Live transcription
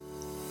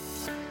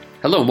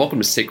Hello and welcome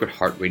to Sacred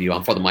Heart Radio.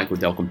 I'm Father Michael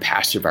Delcambre,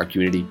 pastor of our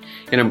community,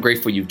 and I'm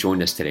grateful you've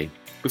joined us today.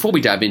 Before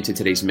we dive into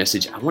today's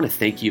message, I want to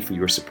thank you for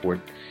your support.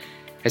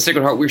 At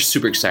Sacred Heart, we're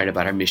super excited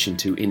about our mission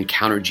to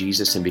encounter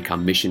Jesus and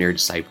become missionary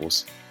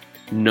disciples.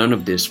 None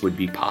of this would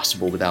be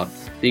possible without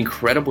the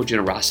incredible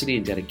generosity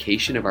and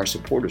dedication of our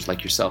supporters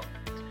like yourself.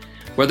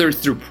 Whether it's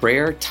through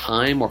prayer,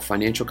 time, or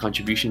financial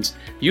contributions,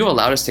 you have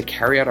allowed us to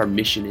carry out our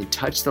mission and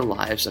touch the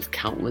lives of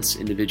countless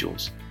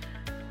individuals.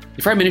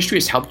 If our ministry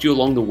has helped you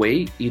along the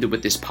way, either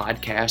with this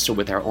podcast or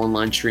with our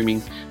online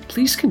streaming,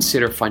 please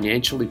consider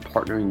financially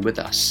partnering with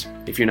us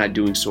if you're not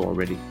doing so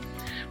already.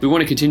 We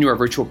want to continue our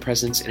virtual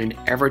presence in an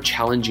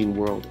ever-challenging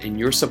world, and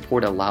your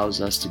support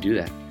allows us to do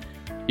that.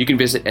 You can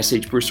visit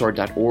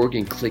shbroussard.org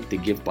and click the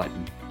Give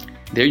button.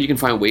 There you can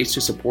find ways to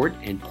support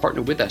and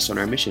partner with us on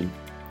our mission.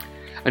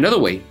 Another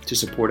way to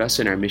support us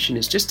in our mission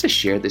is just to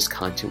share this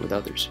content with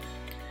others.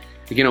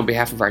 Again, on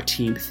behalf of our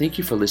team, thank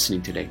you for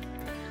listening today.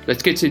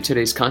 Let's get to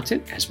today's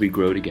content as we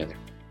grow together.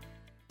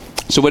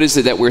 So what is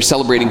it that we're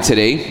celebrating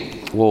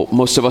today? Well,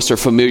 most of us are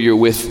familiar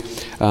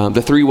with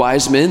the three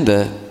wise men,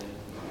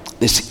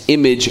 this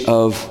image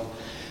of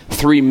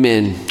three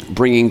men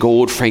bringing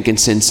gold,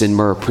 frankincense, and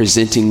myrrh,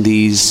 presenting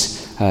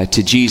these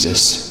to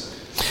Jesus.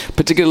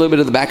 But to get a little bit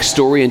of the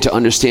backstory and to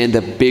understand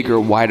the bigger,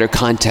 wider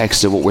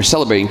context of what we're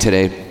celebrating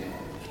today,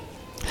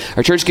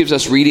 our church gives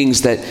us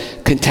readings that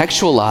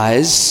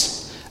contextualize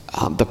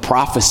the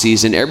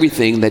prophecies and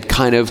everything that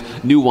kind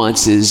of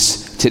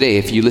nuances today.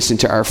 If you listen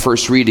to our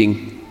first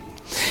reading,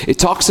 it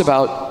talks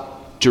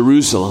about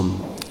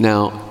Jerusalem.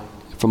 Now,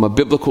 from a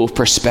biblical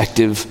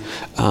perspective,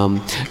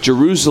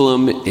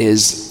 Jerusalem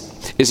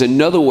is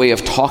another way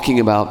of talking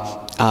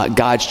about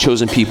God's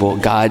chosen people,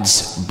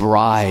 God's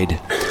bride.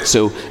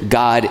 So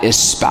God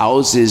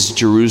espouses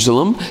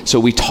Jerusalem. So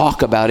we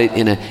talk about it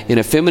in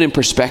a feminine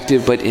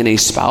perspective, but in a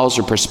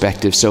spouser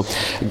perspective. So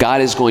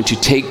God is going to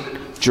take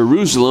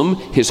Jerusalem,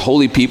 his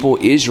holy people,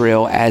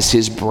 Israel, as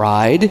his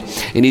bride,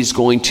 and he's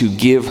going to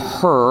give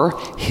her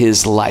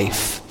his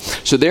life.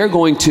 So they're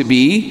going to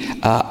be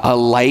a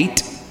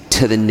light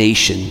to the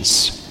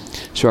nations.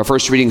 So our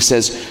first reading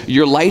says,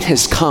 "Your light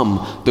has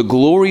come. The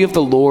glory of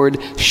the Lord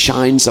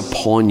shines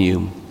upon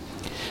you.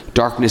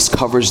 Darkness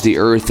covers the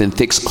earth and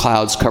thick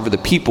clouds cover the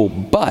people,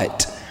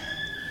 but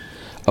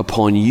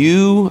upon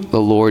you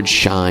the Lord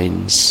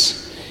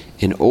shines,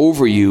 and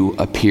over you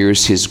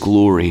appears his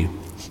glory."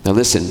 Now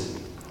listen.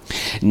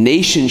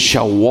 "Nations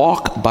shall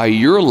walk by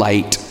your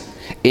light,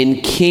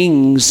 and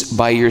kings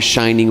by your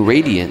shining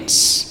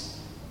radiance.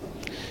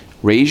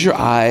 Raise your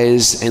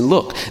eyes and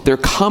look. They're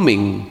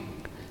coming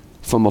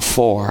from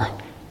afar."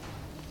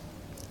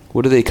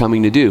 What are they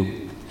coming to do?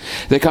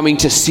 They're coming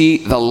to see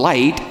the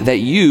light that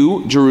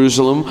you,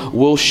 Jerusalem,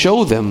 will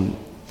show them.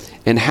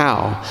 And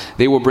how?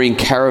 They will bring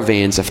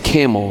caravans of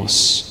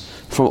camels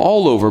from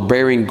all over,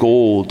 bearing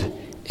gold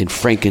and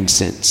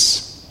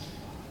frankincense.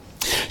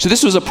 So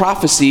this was a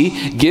prophecy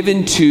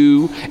given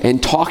to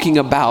and talking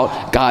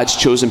about God's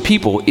chosen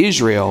people,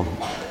 Israel.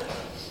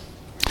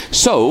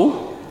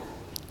 So,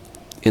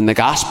 in the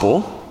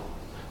gospel,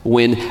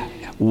 when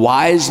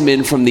wise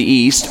men from the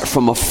east,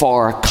 from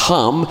afar,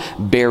 come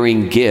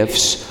bearing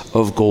gifts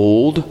of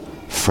gold,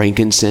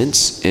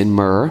 frankincense, and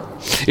myrrh,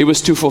 it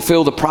was to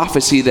fulfill the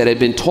prophecy that had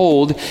been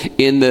told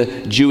in the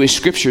Jewish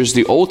scriptures,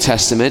 the Old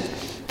Testament,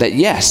 that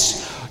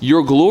yes,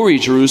 your glory,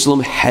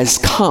 Jerusalem, has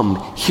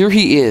come. Here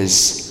he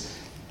is.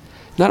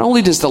 Not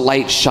only does the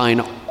light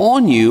shine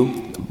on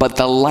you, but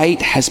the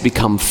light has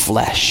become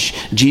flesh.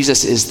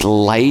 Jesus is the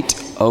light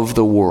of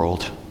the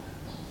world.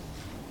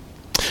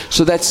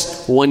 So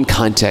that's one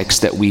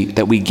context that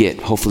we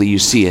get. Hopefully you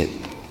see it.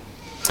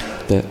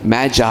 The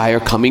Magi are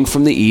coming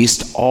from the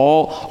east.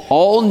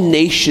 All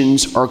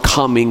nations are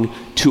coming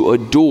to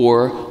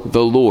adore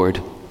the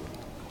Lord.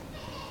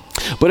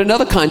 But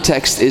another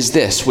context is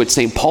this, what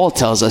St. Paul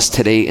tells us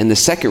today in the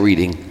second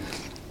reading.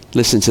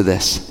 Listen to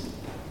this.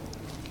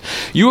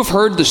 "You have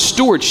heard the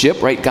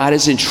stewardship," right? God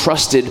has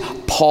entrusted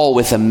Paul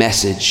with a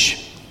message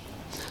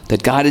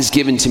that God has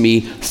given to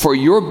me for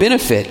your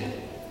benefit,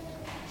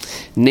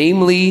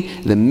 namely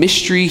the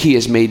mystery he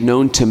has made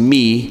known to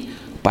me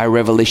by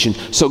revelation.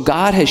 So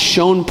God has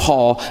shown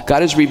Paul,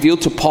 God has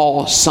revealed to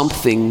Paul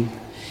something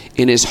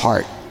in his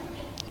heart.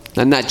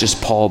 Now, not just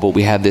Paul, but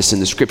we have this in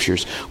the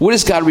scriptures. What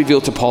has God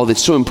revealed to Paul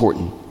that's so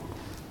important?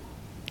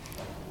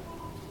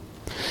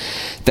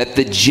 That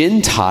the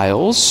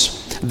Gentiles,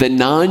 the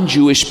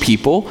non-Jewish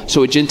people,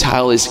 so a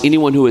Gentile is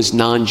anyone who is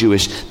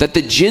non-Jewish, that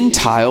the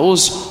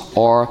Gentiles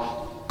are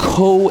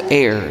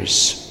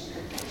co-heirs,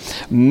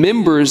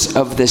 members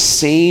of the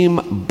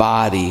same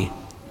body,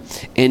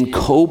 and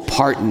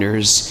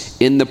co-partners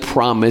in the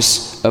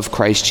promise of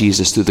Christ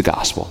Jesus through the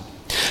gospel.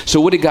 So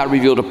what did God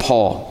reveal to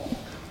Paul?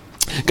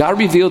 God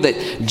revealed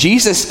that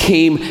Jesus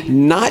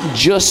came not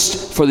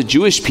just for the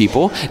Jewish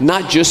people,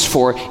 not just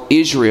for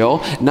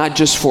Israel, not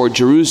just for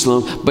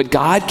Jerusalem, but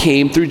God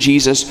came through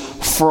Jesus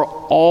for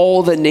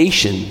all the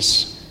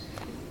nations.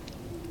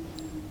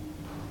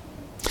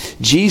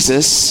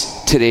 Jesus,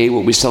 today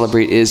what we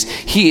celebrate is,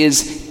 he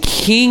is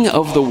King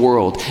of the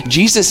world.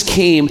 Jesus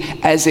came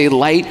as a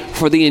light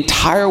for the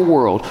entire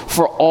world.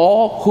 For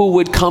all who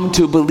would come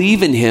to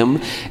believe in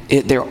him,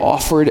 they're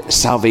offered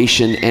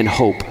salvation and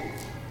hope.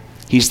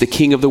 He's the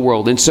King of the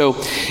world. And so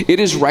it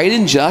is right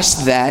and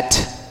just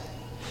that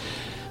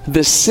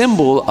the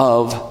symbol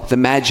of the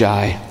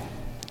Magi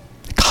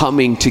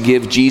coming to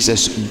give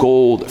Jesus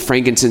gold,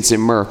 frankincense,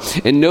 and myrrh.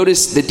 And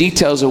notice the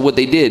details of what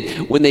they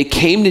did. When they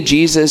came to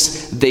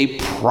Jesus, they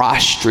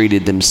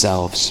prostrated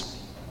themselves.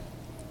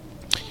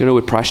 You know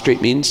what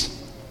prostrate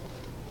means?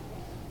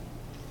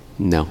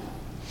 No.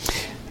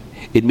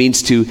 It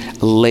means to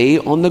lay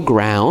on the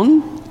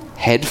ground,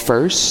 head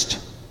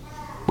first,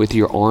 with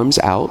your arms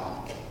out.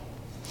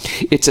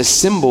 It's a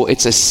symbol,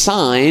 it's a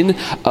sign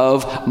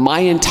of my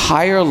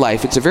entire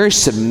life. It's a very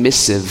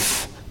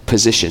submissive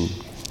position.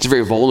 It's a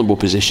very vulnerable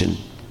position.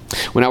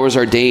 When I was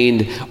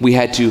ordained, we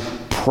had to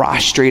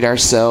prostrate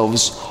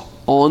ourselves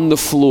on the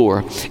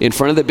floor in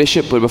front of the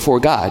bishop, but before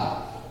God.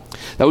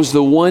 That was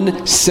the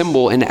one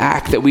symbol and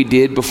act that we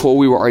did before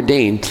we were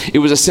ordained. It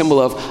was a symbol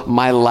of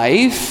my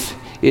life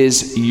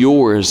is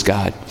yours,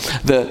 God.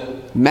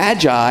 The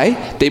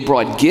Magi, they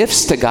brought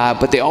gifts to God,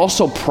 but they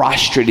also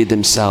prostrated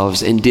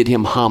themselves and did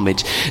him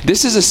homage.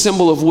 This is a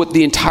symbol of what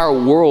the entire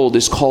world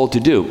is called to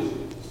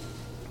do.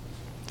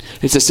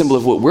 It's a symbol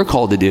of what we're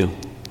called to do.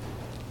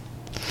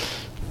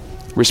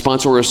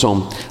 Responsorial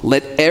Psalm.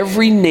 Let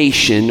every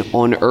nation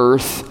on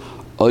earth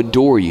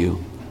adore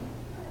you.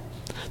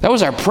 That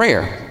was our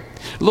prayer.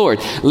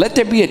 Lord, let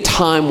there be a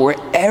time where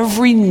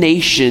every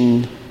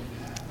nation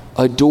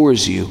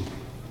adores you.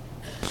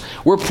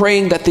 We're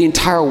praying that the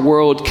entire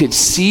world could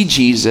see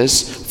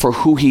Jesus for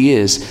who he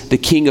is, the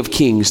King of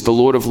Kings, the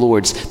Lord of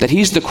Lords, that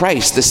he's the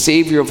Christ, the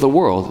Savior of the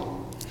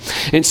world.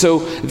 And so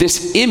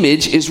this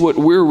image is what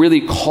we're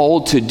really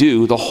called to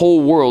do. The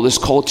whole world is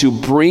called to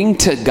bring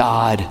to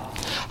God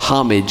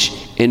homage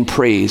and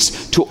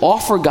praise, to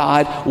offer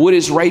God what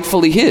is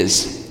rightfully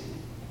his.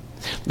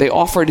 They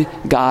offered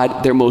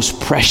God their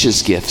most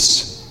precious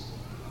gifts.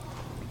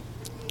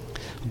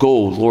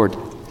 Gold, Lord,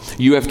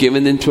 you have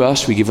given them to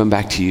us, we give them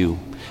back to you.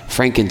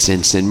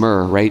 Frankincense and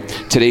myrrh, right?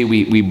 Today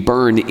we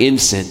burn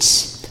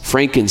incense,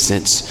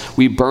 frankincense.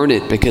 We burn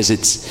it because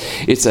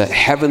it's a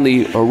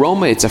heavenly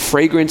aroma, it's a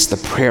fragrance. The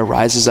prayer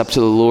rises up to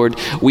the Lord.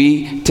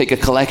 We take a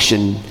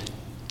collection.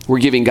 We're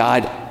giving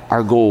God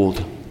our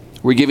gold.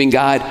 We're giving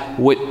God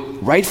what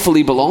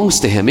rightfully belongs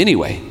to him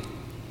anyway.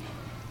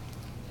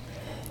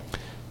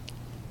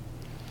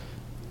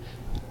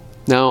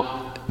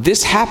 Now,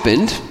 this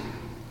happened,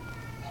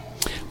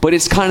 but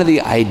it's kind of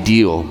the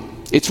ideal.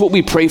 It's what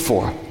we pray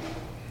for.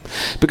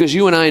 Because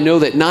you and I know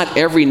that not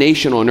every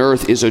nation on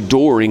earth is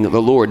adoring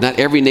the Lord. Not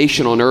every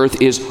nation on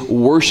earth is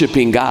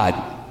worshiping God.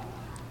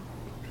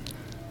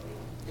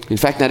 In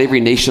fact, not every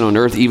nation on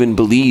earth even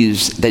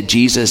believes that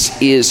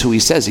Jesus is who he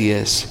says he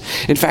is.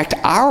 In fact,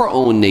 our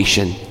own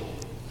nation,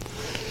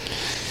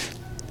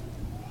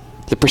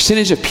 the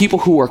percentage of people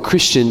who are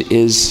Christian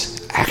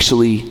is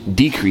actually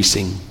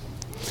decreasing.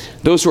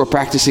 Those who are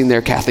practicing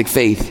their Catholic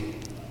faith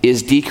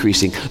is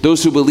decreasing.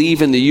 Those who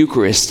believe in the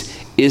Eucharist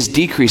is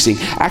decreasing.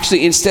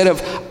 Actually, instead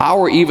of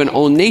our even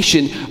own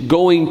nation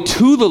going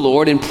to the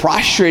Lord and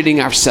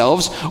prostrating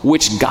ourselves,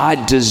 which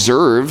God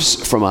deserves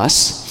from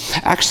us,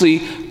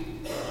 actually,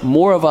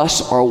 more of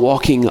us are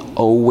walking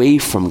away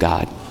from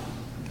God.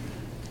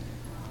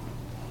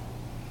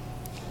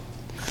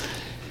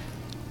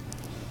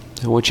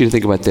 I want you to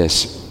think about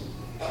this.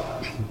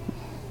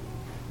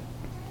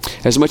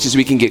 As much as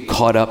we can get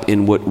caught up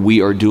in what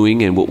we are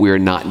doing and what we are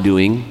not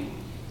doing,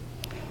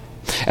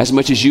 as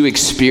much as you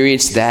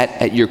experienced that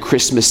at your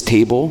Christmas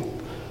table,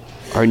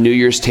 our New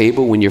Year's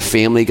table, when your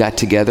family got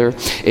together,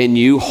 and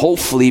you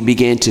hopefully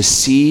began to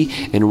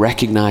see and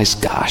recognize,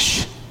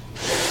 gosh,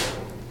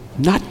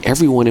 not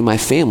everyone in my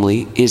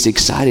family is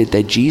excited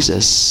that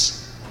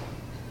Jesus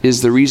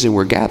is the reason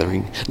we're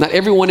gathering. Not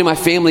everyone in my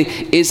family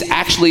is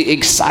actually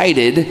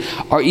excited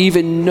or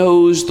even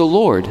knows the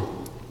Lord.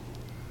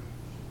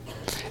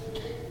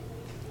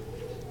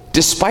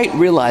 Despite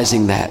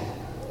realizing that,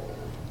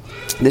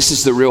 this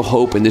is the real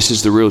hope and this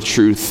is the real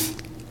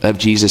truth of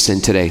Jesus in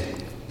today.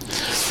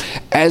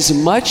 As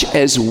much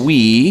as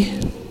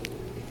we,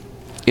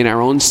 in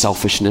our own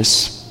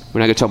selfishness, we're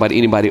not going to talk about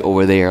anybody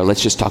over there,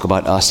 let's just talk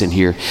about us in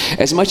here.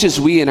 As much as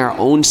we in our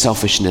own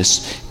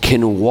selfishness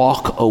can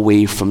walk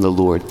away from the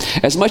Lord,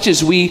 as much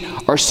as we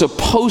are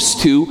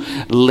supposed to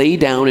lay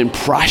down and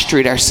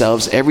prostrate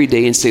ourselves every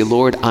day and say,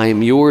 Lord, I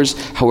am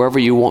yours, however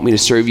you want me to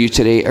serve you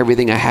today,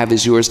 everything I have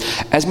is yours.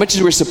 As much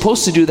as we're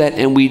supposed to do that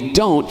and we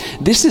don't,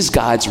 this is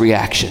God's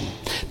reaction.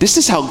 This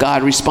is how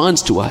God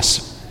responds to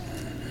us.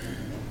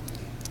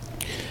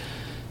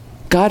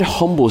 God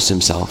humbles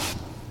himself.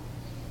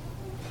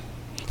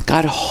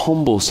 God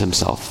humbles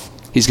himself.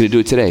 He's going to do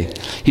it today.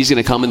 He's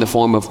going to come in the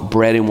form of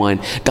bread and wine.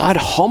 God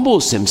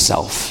humbles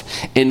himself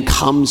and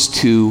comes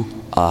to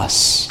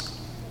us.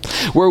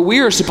 Where we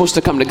are supposed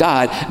to come to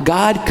God,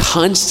 God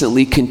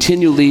constantly,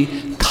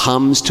 continually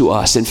comes to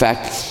us. In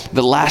fact,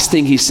 the last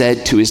thing he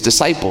said to his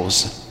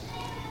disciples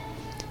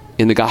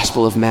in the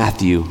Gospel of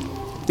Matthew,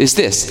 is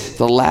this,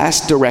 the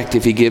last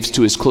directive he gives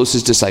to his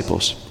closest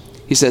disciples.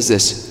 He says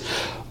this,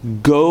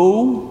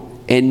 go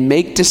and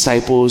make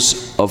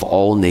disciples of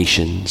all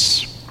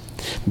nations,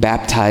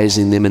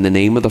 baptizing them in the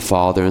name of the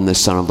Father and the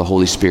Son and the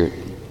Holy Spirit.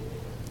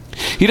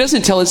 He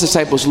doesn't tell his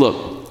disciples,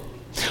 look,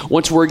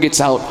 once word gets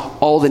out,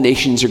 all the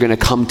nations are going to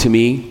come to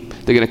me.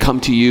 They're going to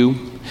come to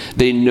you.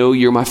 They know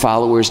you're my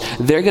followers.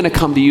 They're going to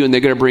come to you and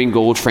they're going to bring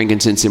gold,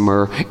 frankincense, and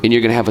myrrh, and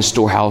you're going to have a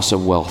storehouse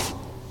of wealth.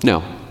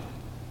 No.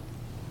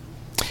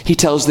 He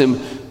tells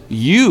them,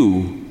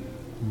 you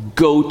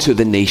go to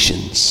the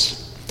nations.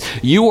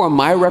 You are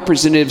my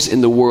representatives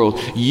in the world.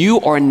 You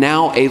are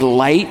now a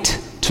light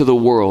to the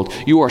world.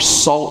 You are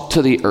salt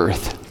to the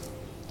earth.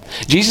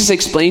 Jesus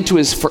explained to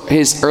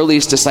his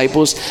earliest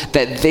disciples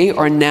that they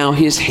are now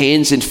his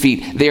hands and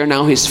feet. They are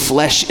now his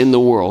flesh in the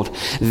world.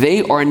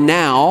 They are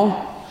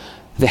now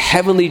the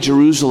heavenly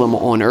Jerusalem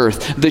on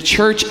earth. The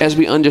church, as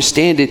we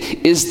understand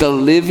it, is the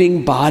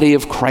living body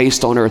of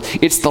Christ on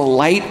earth. It's the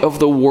light of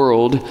the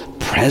world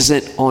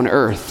present on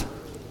earth.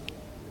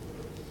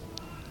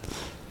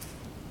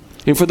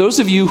 And for those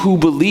of you who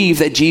believe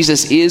that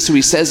Jesus is who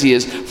he says he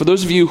is, for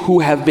those of you who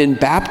have been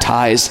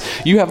baptized,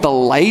 you have the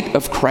light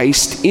of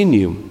Christ in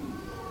you.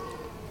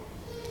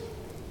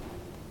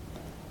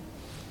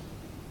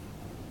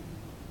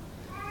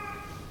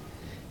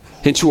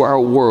 Into our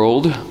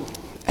world,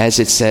 as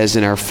it says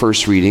in our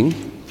first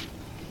reading,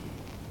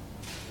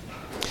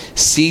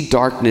 see,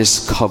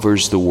 darkness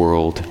covers the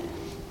world,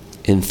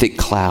 and thick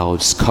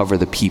clouds cover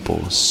the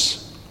peoples.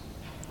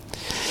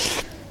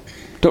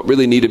 Don't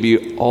really need to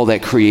be all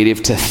that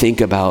creative to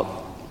think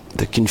about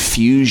the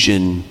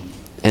confusion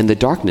and the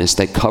darkness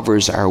that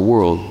covers our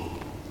world.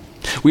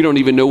 We don't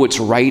even know what's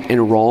right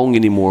and wrong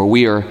anymore.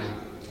 We are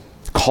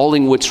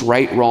calling what's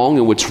right wrong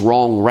and what's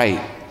wrong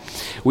right.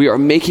 We are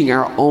making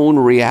our own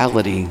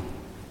reality.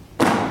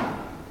 And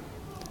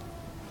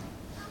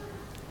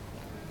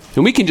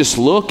we can just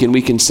look and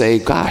we can say,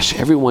 gosh,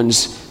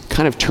 everyone's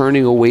kind of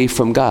turning away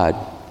from God.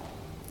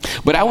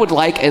 But I would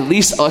like at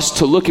least us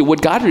to look at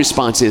what God's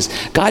response is.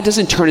 God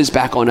doesn't turn his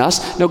back on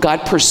us. No,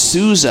 God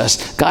pursues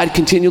us. God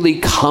continually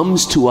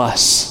comes to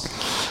us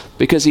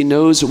because he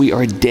knows we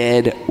are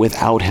dead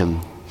without him.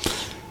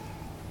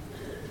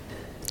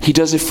 He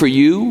does it for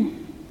you,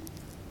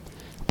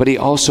 but he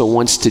also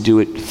wants to do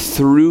it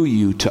through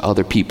you to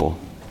other people.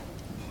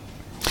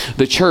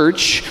 The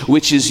church,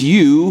 which is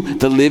you,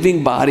 the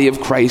living body of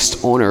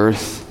Christ on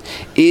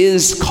earth,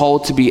 is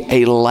called to be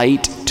a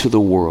light to the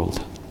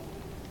world.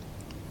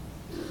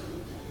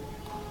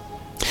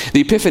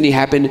 The Epiphany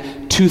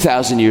happened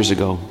 2,000 years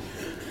ago.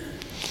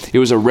 It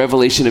was a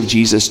revelation of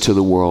Jesus to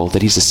the world,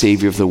 that he's the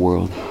Savior of the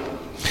world.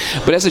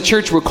 But as a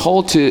church, we're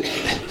called to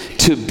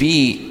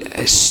be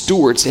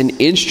stewards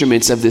and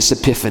instruments of this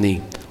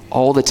Epiphany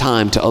all the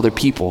time to other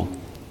people,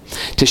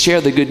 to share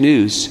the good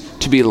news,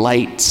 to be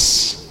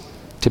lights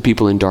to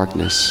people in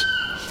darkness,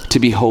 to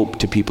be hope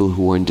to people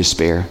who are in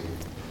despair.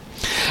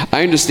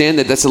 I understand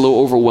that that's a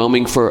little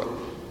overwhelming for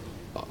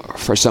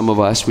some of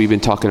us. We've been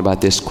talking about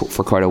this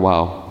for quite a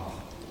while.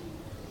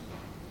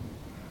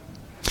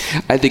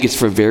 I think it's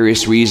for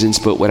various reasons,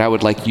 but what I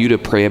would like you to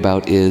pray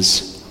about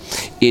is,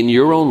 in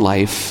your own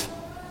life,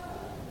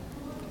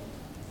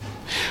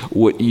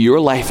 what your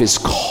life is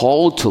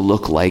called to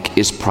look like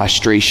is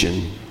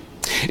prostration.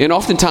 And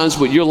oftentimes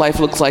what your life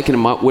looks like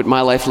and what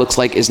my life looks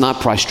like is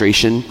not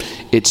prostration.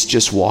 It's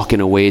just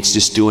walking away. It's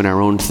just doing our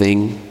own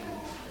thing.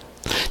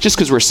 Just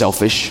because we're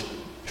selfish,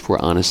 if we're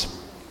honest.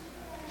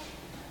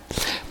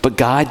 But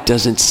God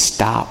doesn't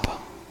stop.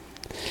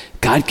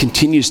 God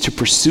continues to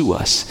pursue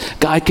us.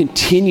 God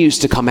continues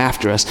to come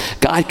after us.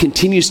 God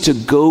continues to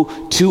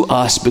go to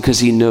us because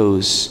he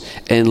knows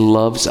and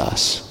loves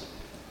us.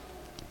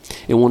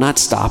 It will not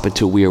stop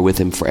until we are with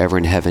him forever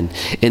in heaven.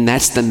 And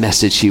that's the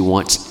message he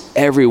wants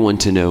everyone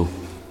to know,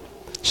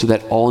 so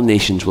that all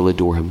nations will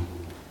adore him.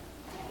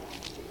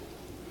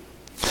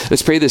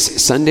 Let's pray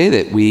this Sunday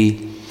that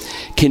we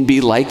can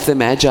be like the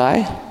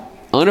Magi,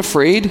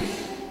 unafraid,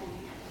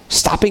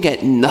 stopping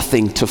at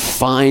nothing to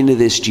find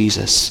this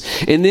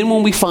Jesus. And then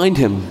when we find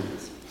him,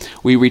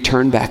 we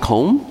return back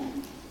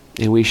home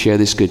and we share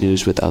this good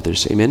news with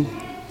others. Amen.